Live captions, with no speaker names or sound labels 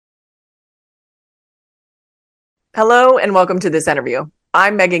Hello and welcome to this interview.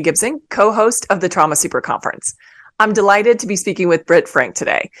 I'm Megan Gibson, co-host of the Trauma Super Conference. I'm delighted to be speaking with Britt Frank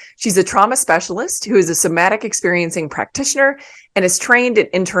today. She's a trauma specialist who is a somatic experiencing practitioner and is trained in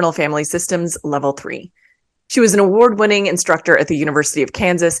internal family systems level 3. She was an award-winning instructor at the University of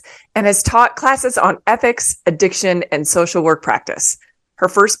Kansas and has taught classes on ethics, addiction, and social work practice. Her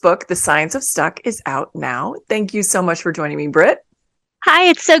first book, The Science of Stuck, is out now. Thank you so much for joining me, Britt. Hi,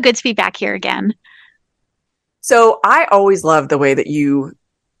 it's so good to be back here again. So I always love the way that you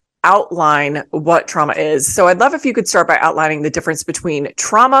outline what trauma is. So I'd love if you could start by outlining the difference between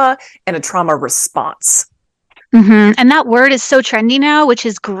trauma and a trauma response. And that word is so trendy now, which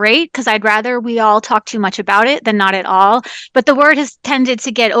is great because I'd rather we all talk too much about it than not at all. But the word has tended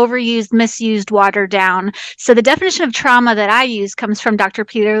to get overused, misused, watered down. So the definition of trauma that I use comes from Dr.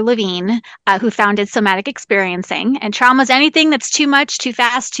 Peter Levine, who founded Somatic Experiencing. And trauma is anything that's too much, too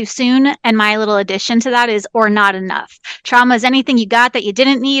fast, too soon. And my little addition to that is or not enough. Trauma is anything you got that you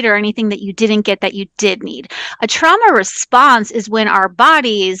didn't need or anything that you didn't get that you did need. A trauma response is when our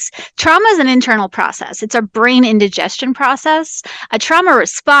bodies, trauma is an internal process. It's a brain indigestion process. A trauma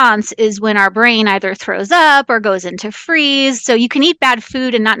response is when our brain either throws up or goes into freeze. So you can eat bad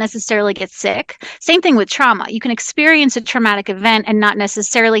food and not necessarily get sick. Same thing with trauma. You can experience a traumatic event and not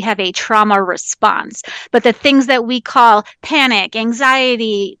necessarily have a trauma response. But the things that we call panic,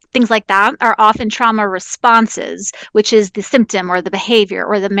 anxiety, things like that are often trauma responses, which is the symptom or the behavior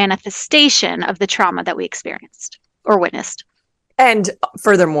or the manifestation of the trauma that we experienced or witnessed. And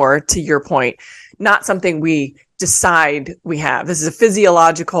furthermore, to your point, not something we decide we have. This is a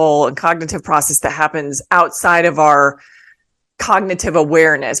physiological and cognitive process that happens outside of our cognitive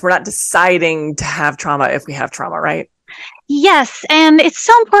awareness. We're not deciding to have trauma if we have trauma, right? Yes, and it's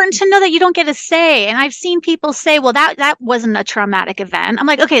so important to know that you don't get a say. And I've seen people say, well, that wasn't a traumatic event. I'm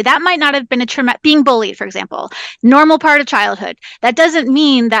like, okay, that might not have been a traumatic, being bullied, for example, normal part of childhood. That doesn't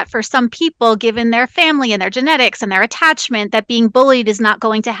mean that for some people, given their family and their genetics and their attachment, that being bullied is not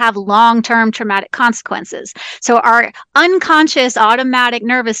going to have long-term traumatic consequences. So our unconscious automatic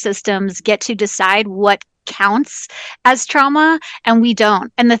nervous systems get to decide what counts as trauma and we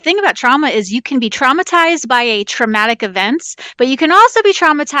don't. And the thing about trauma is you can be traumatized by a traumatic event, but you can also be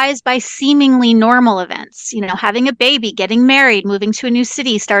traumatized by seemingly normal events. You know, having a baby, getting married, moving to a new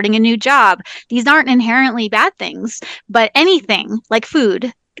city, starting a new job. These aren't inherently bad things, but anything like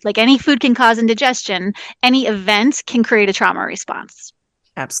food, like any food can cause indigestion, any event can create a trauma response.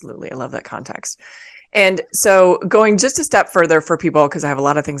 Absolutely. I love that context. And so going just a step further for people, because I have a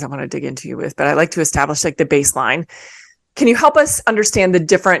lot of things I want to dig into you with, but I like to establish like the baseline. Can you help us understand the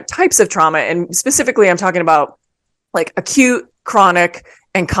different types of trauma? And specifically, I'm talking about like acute, chronic,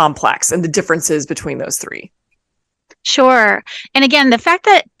 and complex and the differences between those three. Sure. And again, the fact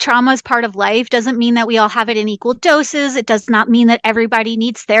that trauma is part of life doesn't mean that we all have it in equal doses. It does not mean that everybody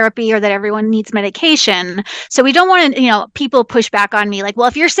needs therapy or that everyone needs medication. So we don't want to, people push back on me like, well,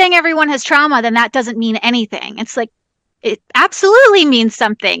 if you're saying everyone has trauma, then that doesn't mean anything. It's like, it absolutely means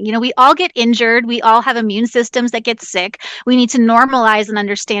something. We all get injured. We all have immune systems that get sick. We need to normalize and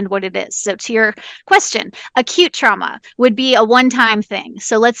understand what it is. So to your question, acute trauma would be a one-time thing.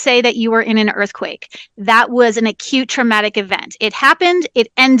 So let's say that you were in an earthquake. That was an acute traumatic event. It happened, it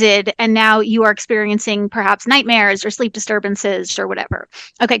ended, and now you are experiencing perhaps nightmares or sleep disturbances or whatever.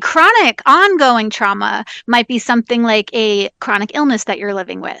 Okay, chronic, ongoing trauma might be something like a chronic illness that you're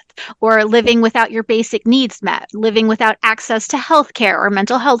living with, or living without your basic needs met, living without access to healthcare or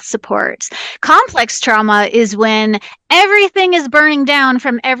mental health support. Complex trauma is when everything is burning down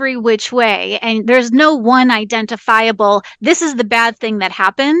from every which way and there's no one identifiable, this is the bad thing that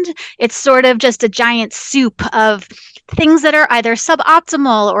happened. It's sort of just a giant soup of things that are either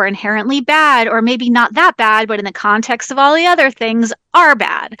suboptimal or inherently bad, or maybe not that bad, but in the context of all the other things are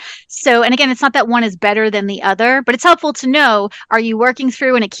bad. So, and again, it's not that one is better than the other, but it's helpful to know, are you working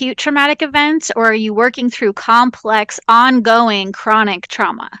through an acute traumatic event or are you working through complex, ongoing, chronic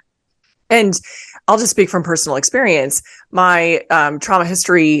trauma? And I'll just speak from personal experience. My trauma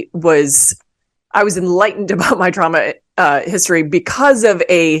history I was enlightened about my trauma history because of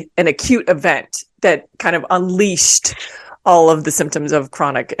an acute event that kind of unleashed all of the symptoms of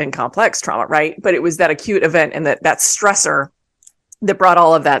chronic and complex trauma, right? But it was that acute event and that stressor that brought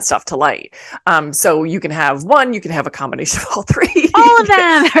all of that stuff to light. So you can have a combination of all three. All of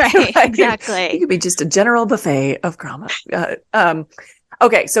them, right? Exactly. You could be just a general buffet of trauma.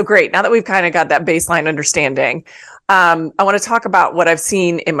 Okay, so great. Now that we've kind of got that baseline understanding, I want to talk about what I've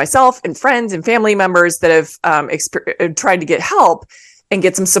seen in myself and friends and family members that have tried to get help. and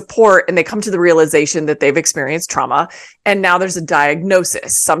get some support, and they come to the realization that they've experienced trauma. And now there's a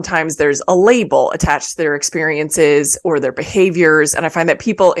diagnosis. Sometimes there's a label attached to their experiences or their behaviors. And I find that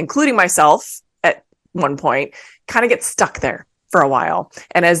people, including myself at one point, kind of get stuck there for a while.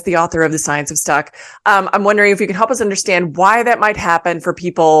 And as the author of The Science of Stuck, I'm wondering if you can help us understand why that might happen for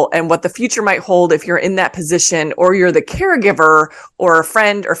people and what the future might hold if you're in that position, or you're the caregiver or a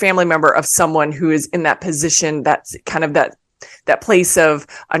friend or family member of someone who is in that position, that's kind of that place of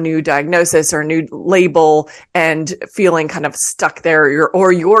a new diagnosis or a new label and feeling kind of stuck there,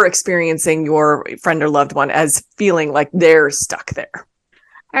 or you're experiencing your friend or loved one as feeling like they're stuck there.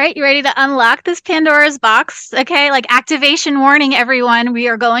 All right, you ready to unlock this Pandora's box? Okay, like activation warning, everyone. We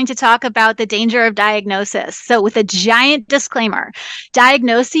are going to talk about the danger of diagnosis. So with a giant disclaimer,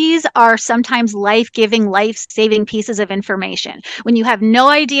 diagnoses are sometimes life-giving, life-saving pieces of information. When you have no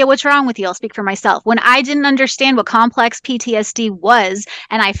idea what's wrong with you, I'll speak for myself. When I didn't understand what complex PTSD was,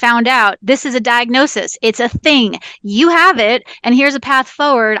 and I found out this is a diagnosis, it's a thing, you have it, and here's a path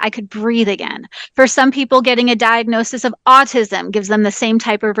forward, I could breathe again. For some people, getting a diagnosis of autism gives them the same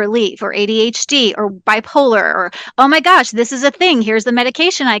type of relief, or ADHD, or bipolar, or, oh my gosh, this is a thing, here's the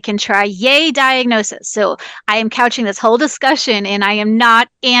medication I can try, yay, diagnosis. So I am couching this whole discussion and I am not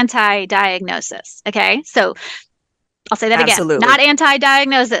anti-diagnosis. Okay, so I'll say that Absolutely. again, not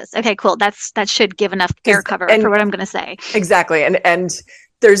anti-diagnosis. Okay, cool, that should give enough air cover for what I'm going to say. Exactly. And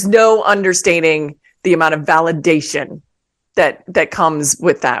there's no understating the amount of validation that comes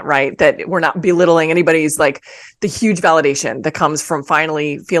with that, right? That we're not belittling anybody's, like, the huge validation that comes from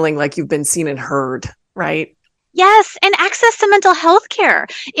finally feeling like you've been seen and heard, right? Yes, and access to mental health care.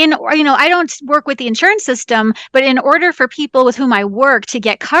 I don't work with the insurance system, but in order for people with whom I work to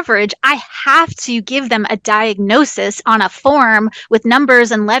get coverage, I have to give them a diagnosis on a form with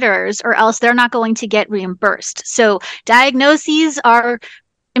numbers and letters, or else they're not going to get reimbursed. So diagnoses are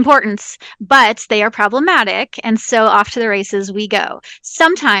importance, but they are problematic, and so off to the races we go.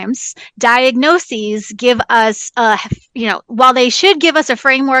 Sometimes diagnoses give us while they should give us a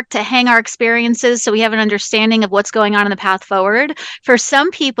framework to hang our experiences so we have an understanding of what's going on in the path forward, for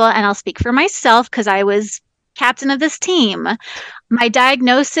some people, and I'll speak for myself because I was captain of this team, my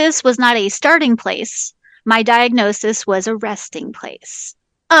diagnosis was not a starting place. My diagnosis was a resting place.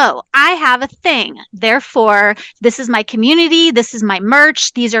 Oh, I have a thing. Therefore, this is my community. This is my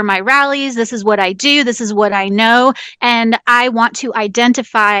merch. These are my rallies. This is what I do. This is what I know. And I want to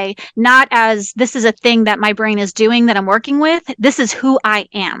identify not as this is a thing that my brain is doing that I'm working with. This is who I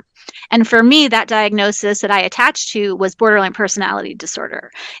am. And for me, that diagnosis that I attached to was borderline personality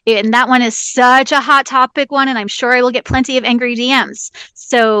disorder. And that one is such a hot topic one, and I'm sure I will get plenty of angry DMs.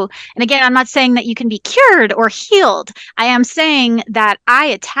 So, and again, I'm not saying that you can be cured or healed. I am saying that I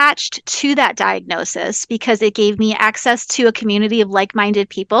attached to that diagnosis because it gave me access to a community of like-minded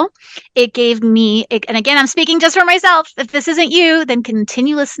people. It gave me, and again, I'm speaking just for myself. If this isn't you, then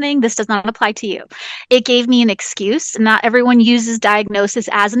continue listening. This does not apply to you. It gave me an excuse. Not everyone uses diagnosis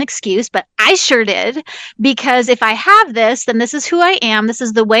as an excuse, but I sure did, because if I have this, then this is who I am. This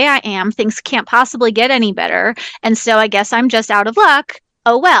is the way I am. Things can't possibly get any better. And so I guess I'm just out of luck.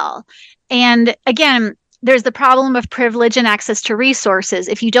 Oh, well. And again, there's the problem of privilege and access to resources.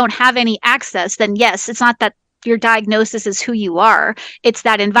 If you don't have any access, then yes, it's not that your diagnosis is who you are. It's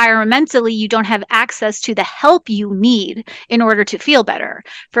that environmentally you don't have access to the help you need in order to feel better.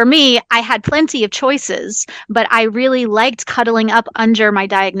 For me, I had plenty of choices, but I really liked cuddling up under my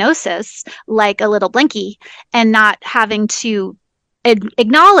diagnosis like a little blankie and not having to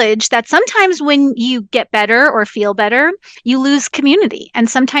acknowledge that sometimes when you get better or feel better, you lose community, and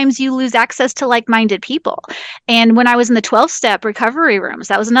sometimes you lose access to like-minded people. And when I was in the 12-step recovery rooms,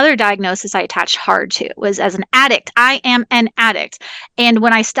 that was another diagnosis I attached hard to, was as an addict. I am an addict. And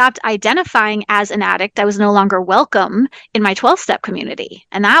when I stopped identifying as an addict, I was no longer welcome in my 12-step community.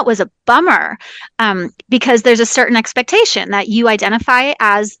 And that was a bummer, because there's a certain expectation that you identify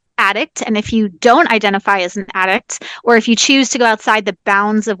as addict, and if you don't identify as an addict, or if you choose to go outside the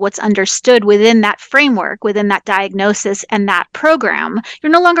bounds of what's understood within that framework, within that diagnosis and that program,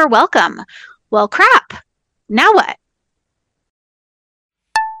 you're no longer welcome. Well, crap. Now what?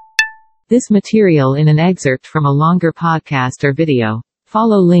 This material in an excerpt from a longer podcast or video.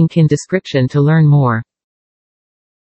 Follow link in description to learn more.